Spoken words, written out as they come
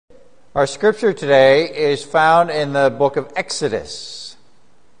Our scripture today is found in the book of Exodus.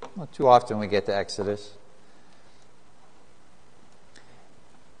 Not too often we get to Exodus.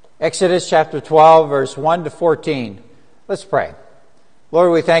 Exodus chapter 12, verse 1 to 14. Let's pray.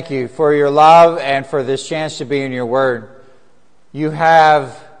 Lord, we thank you for your love and for this chance to be in your word. You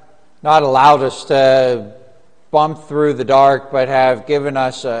have not allowed us to bump through the dark, but have given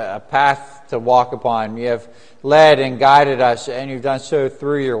us a path to walk upon. You have led and guided us, and you've done so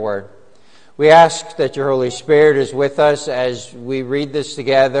through your word. We ask that your Holy Spirit is with us as we read this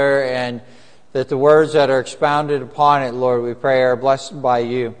together, and that the words that are expounded upon it, Lord, we pray are blessed by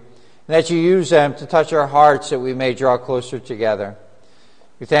you, and that you use them to touch our hearts that we may draw closer together.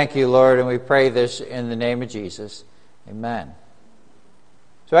 We thank you, Lord, and we pray this in the name of Jesus. Amen.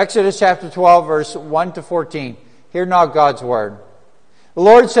 So Exodus chapter 12, verse 1 to 14. Hear now God's word. The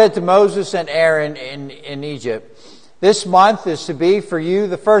Lord said to Moses and Aaron in Egypt, "This month is to be for you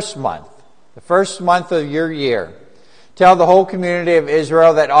the first month of your year. Tell the whole community of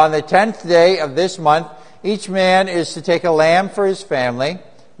Israel that on the 10th day of this month, each man is to take a lamb for his family,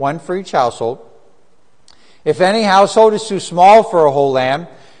 one for each household. If any household is too small for a whole lamb,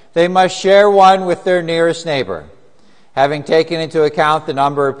 they must share one with their nearest neighbor, having taken into account the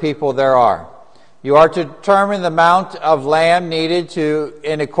number of people there are. You are to determine the amount of lamb needed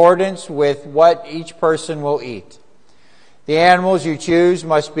in accordance with what each person will eat. The animals you choose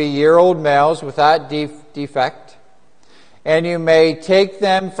must be year-old males without defect, and you may take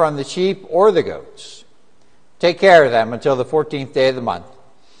them from the sheep or the goats. Take care of them until the 14th day of the month,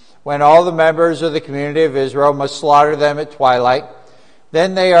 when all the members of the community of Israel must slaughter them at twilight.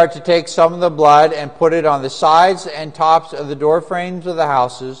 Then they are to take some of the blood and put it on the sides and tops of the door frames of the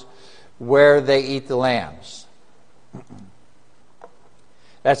houses where they eat the lambs.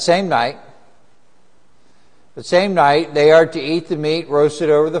 That same night, they are to eat the meat roasted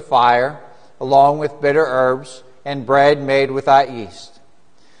over the fire, along with bitter herbs and bread made without yeast.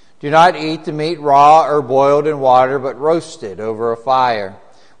 Do not eat the meat raw or boiled in water, but roasted over a fire,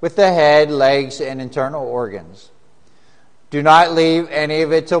 with the head, legs, and internal organs. Do not leave any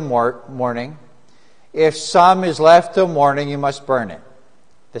of it till morning. If some is left till morning, you must burn it.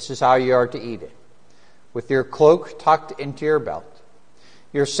 This is how you are to eat it, with your cloak tucked into your belt,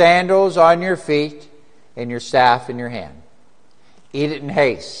 your sandals on your feet, and your staff in your hand. Eat it in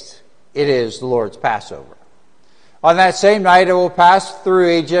haste. It is the Lord's Passover. On that same night I will pass through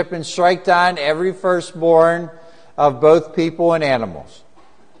Egypt and strike down every firstborn of both people and animals.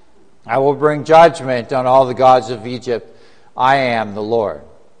 I will bring judgment on all the gods of Egypt. I am the Lord.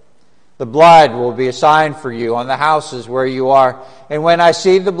 The blood will be a sign for you on the houses where you are, and when I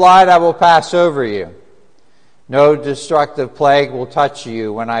see the blood, I will pass over you. No destructive plague will touch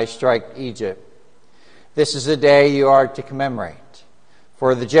you when I strike Egypt. This is the day you are to commemorate.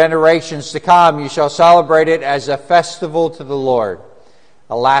 For the generations to come, you shall celebrate it as a festival to the Lord,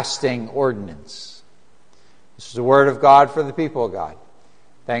 a lasting ordinance." This is the word of God for the people of God.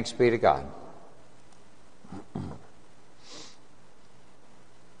 Thanks be to God.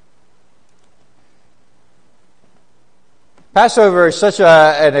 Passover is such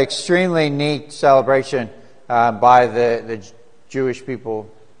an extremely neat celebration by the Jewish people.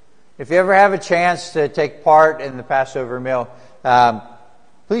 If you ever have a chance to take part in the Passover meal,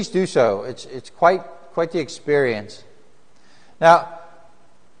 please do so. It's quite the experience. Now,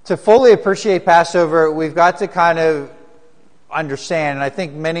 to fully appreciate Passover, we've got to kind of understand, and I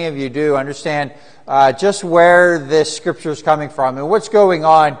think many of you do understand, just where this scripture is coming from and what's going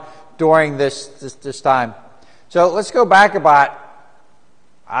on during this time. So let's go back about,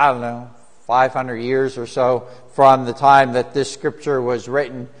 500 years or so from the time that this scripture was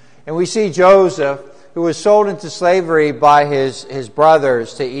written. And we see Joseph, who was sold into slavery by his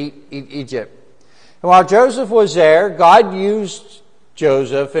brothers to Egypt. And while Joseph was there, God used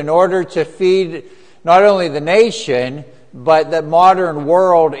Joseph in order to feed not only the nation, but the modern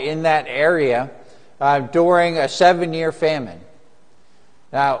world in that area during a 7-year famine.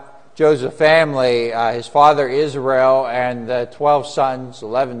 Now, Joseph's family, his father Israel and the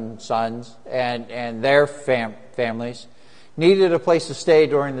 11 sons, and their families needed a place to stay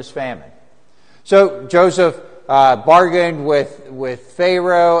during this famine. So Joseph bargained with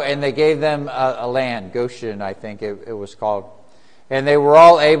Pharaoh, and they gave them a land, Goshen, I think it was called. And they were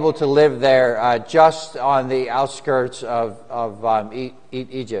all able to live there just on the outskirts of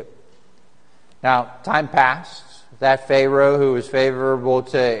Egypt. Now, time passed. That Pharaoh, who was favorable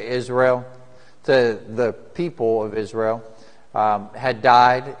to Israel, to the people of Israel, had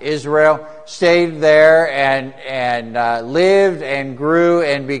died. Israel stayed there and lived and grew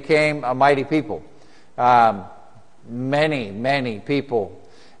and became a mighty people. Many people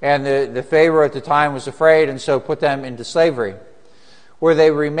And the Pharaoh at the time was afraid, and so put them into slavery, where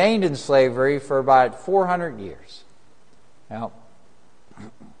they remained in slavery for about 400 years. Now,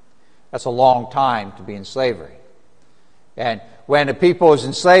 that's a long time to be in slavery. And when a people is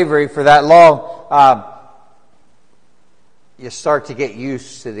in slavery for that long, you start to get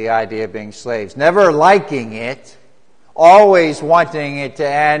used to the idea of being slaves. Never liking it, always wanting it to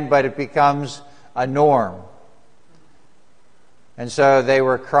end, but it becomes a norm. And so they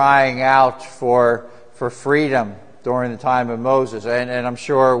were crying out for freedom during the time of Moses, and I'm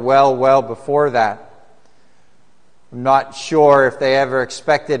sure well before that. I'm not sure if they ever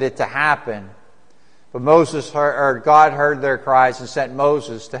expected it to happen, but God heard their cries and sent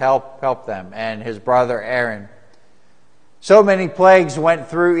Moses to help them, and his brother Aaron. So many plagues went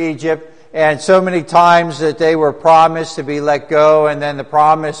through Egypt, and so many times that they were promised to be let go, and then the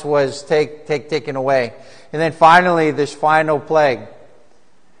promise was taken away. And then finally, this final plague.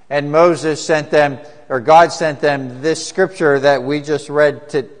 And Moses sent them, or God sent them this scripture that we just read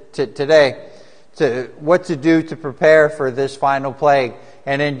today, to what to do to prepare for this final plague.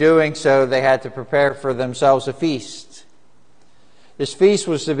 And in doing so, they had to prepare for themselves a feast. This feast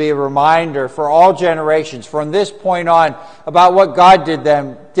was to be a reminder for all generations from this point on about what God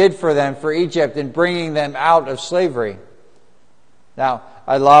did for them, for Egypt, in bringing them out of slavery. Now,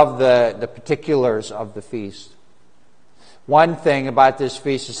 I love the particulars of the feast. One thing about this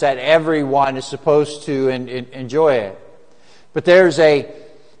feast is that everyone is supposed to enjoy it. But there's an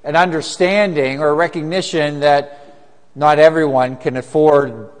understanding or recognition that not everyone can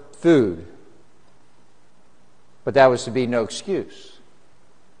afford food. But that was to be no excuse.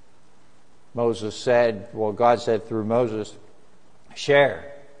 God said through Moses,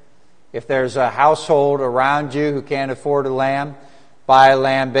 share. If there's a household around you who can't afford a lamb, buy a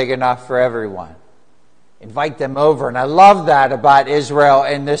lamb big enough for everyone. Invite them over. And I love that about Israel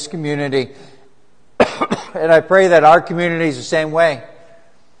and this community. And I pray that our community is the same way.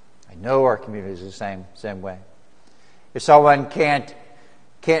 I know our community is the same way. If someone can't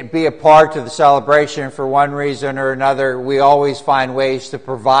be a part of the celebration for one reason or another, we always find ways to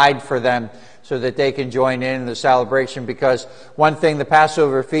provide for them so that they can join in the celebration. Because one thing the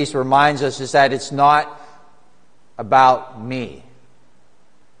Passover feast reminds us is that it's not about me.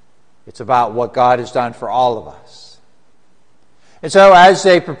 It's about what God has done for all of us. And so as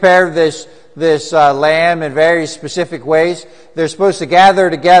they prepare this lamb in very specific ways, they're supposed to gather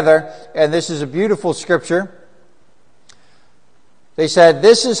together, and this is a beautiful scripture. They said,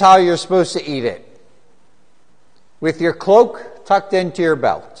 this is how you're supposed to eat it. With your cloak tucked into your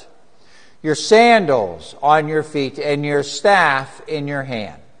belt, your sandals on your feet, and your staff in your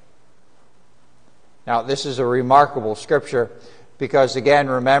hand. Now, this is a remarkable scripture because, again,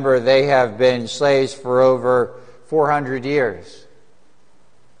 remember, they have been slaves for over 400 years.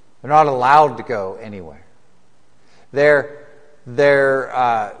 They're not allowed to go anywhere.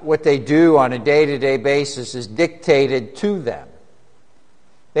 What they do on a day-to-day basis is dictated to them.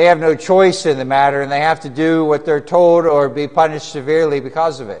 They have no choice in the matter, and they have to do what they're told or be punished severely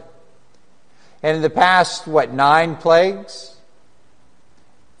because of it. And in the past, 9 plagues?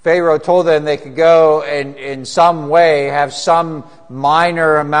 Pharaoh told them they could go and in some way have some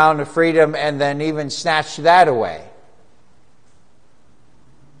minor amount of freedom and then even snatch that away.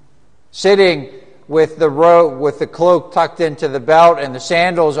 Sitting with the cloak tucked into the belt and the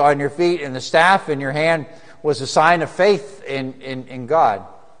sandals on your feet and the staff in your hand was a sign of faith in God.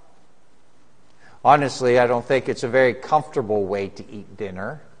 Honestly, I don't think it's a very comfortable way to eat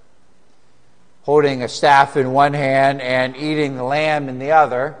dinner. Holding a staff in one hand and eating the lamb in the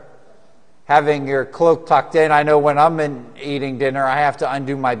other. Having your cloak tucked in. I know when I'm eating dinner, I have to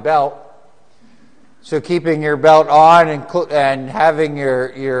undo my belt. So keeping your belt on and having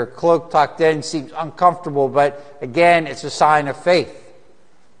your cloak tucked in seems uncomfortable, but again, it's a sign of faith.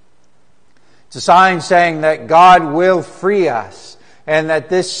 It's a sign saying that God will free us and that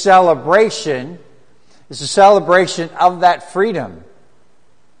this celebration is a celebration of that freedom.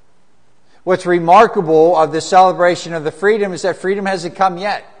 What's remarkable of the celebration of the freedom is that freedom hasn't come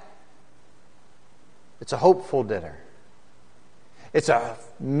yet. It's a hopeful dinner. It's a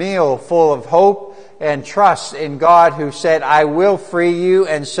meal full of hope and trust in God who said, I will free you.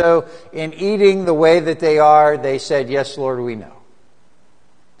 And so in eating the way that they are, they said, yes, Lord, we know.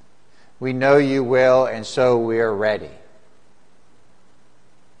 We know you will, and so we are ready.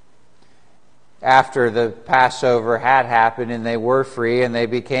 After the Passover had happened and they were free and they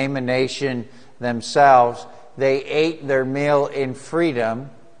became a nation themselves, they ate their meal in freedom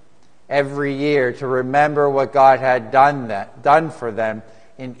every year to remember what God had done for them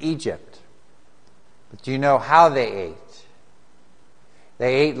in Egypt. But do you know how they ate?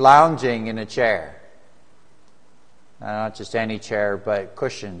 They ate lounging in a chair. Not just any chair, but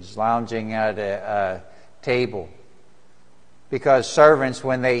cushions, lounging at a table. Because servants,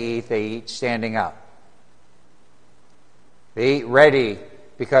 when they eat standing up. They eat ready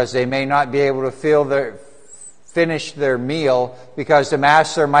because they may not be able to finish their meal because the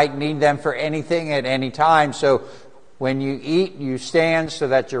master might need them for anything at any time. So when you eat, you stand so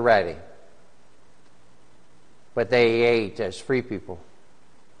that you're ready. But they ate as free people,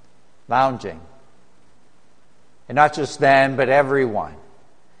 lounging. And not just them, but everyone.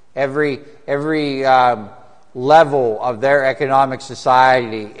 Every level of their economic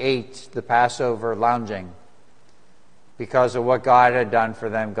society ate the Passover lounging. Because of what God had done for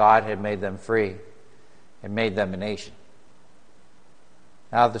them, God had made them free and made them a nation.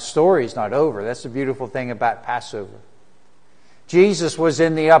 Now the story's not over. That's the beautiful thing about Passover. Jesus was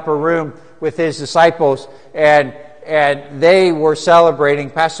in the upper room with his disciples, and they were celebrating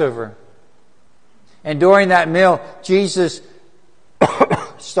Passover. And during that meal, Jesus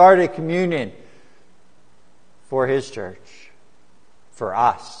started communion for his church, for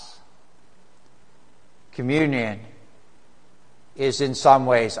us. Communion is in some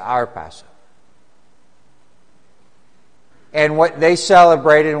ways our Passover. And what they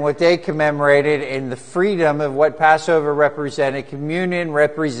celebrated and what they commemorated in the freedom of what Passover represented, communion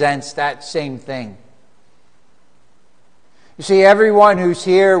represents that same thing. You see, everyone who's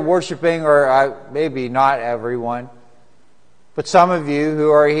here worshiping, or maybe not everyone, but some of you who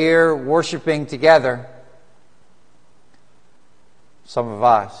are here worshiping together, some of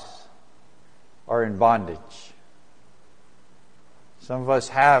us are in bondage. Some of us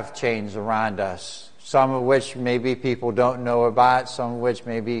have chains around us, some of which maybe people don't know about, some of which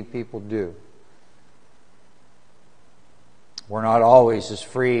maybe people do. We're not always as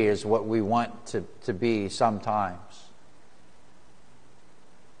free as what we want to be sometimes.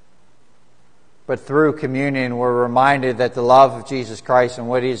 But through communion, we're reminded that the love of Jesus Christ and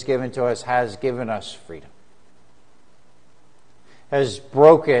what He has given to us has given us freedom. Has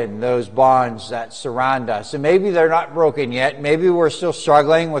broken those bonds that surround us. And maybe they're not broken yet. Maybe we're still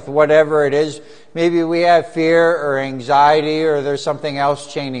struggling with whatever it is. Maybe we have fear or anxiety, or there's something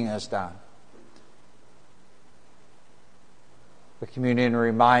else chaining us down. But communion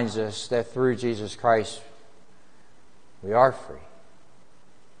reminds us that through Jesus Christ, we are free.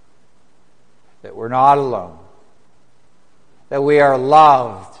 That we're not alone. That we are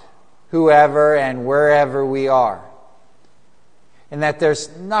loved, whoever and wherever we are. And that there's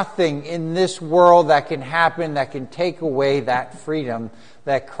nothing in this world that can happen that can take away that freedom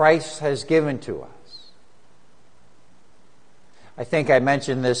that Christ has given to us. I think I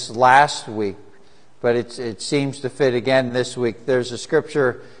mentioned this last week, but it seems to fit again this week. There's a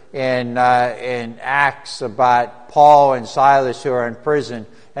scripture in Acts about Paul and Silas who are in prison,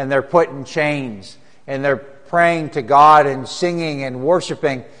 and they're put in chains, and they're praying to God and singing and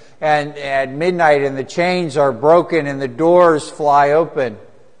worshiping. And at midnight, and the chains are broken and the doors fly open.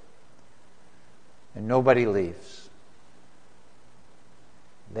 And nobody leaves.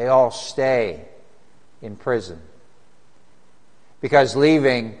 They all stay in prison. Because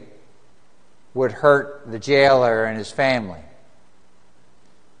leaving would hurt the jailer and his family.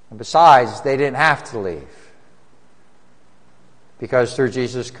 And besides, they didn't have to leave. Because through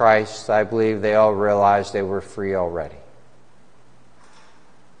Jesus Christ, I believe they all realized they were free already.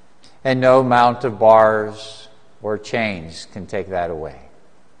 And no amount of bars or chains can take that away.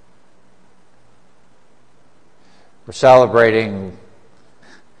 We're celebrating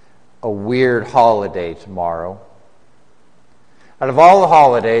a weird holiday tomorrow. Out of all the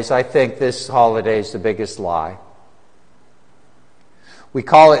holidays, I think this holiday is the biggest lie. We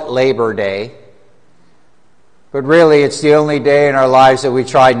call it Labor Day, but really it's the only day in our lives that we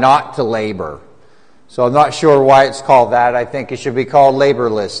try not to labor. So I'm not sure why it's called that. I think it should be called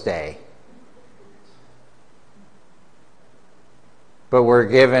Laborless Day. But we're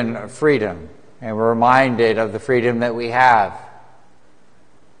given freedom, and we're reminded of the freedom that we have.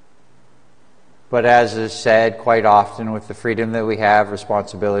 But as is said quite often, with the freedom that we have,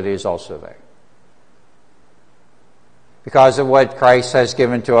 responsibility is also there. Because of what Christ has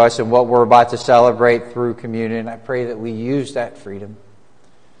given to us and what we're about to celebrate through communion, I pray that we use that freedom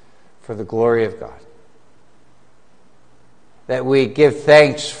for the glory of God. That we give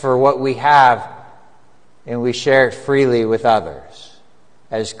thanks for what we have and we share it freely with others,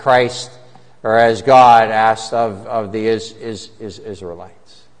 as Christ or as God asked of the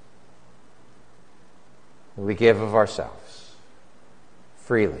Israelites. We give of ourselves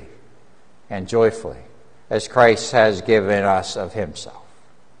freely and joyfully, as Christ has given us of Himself.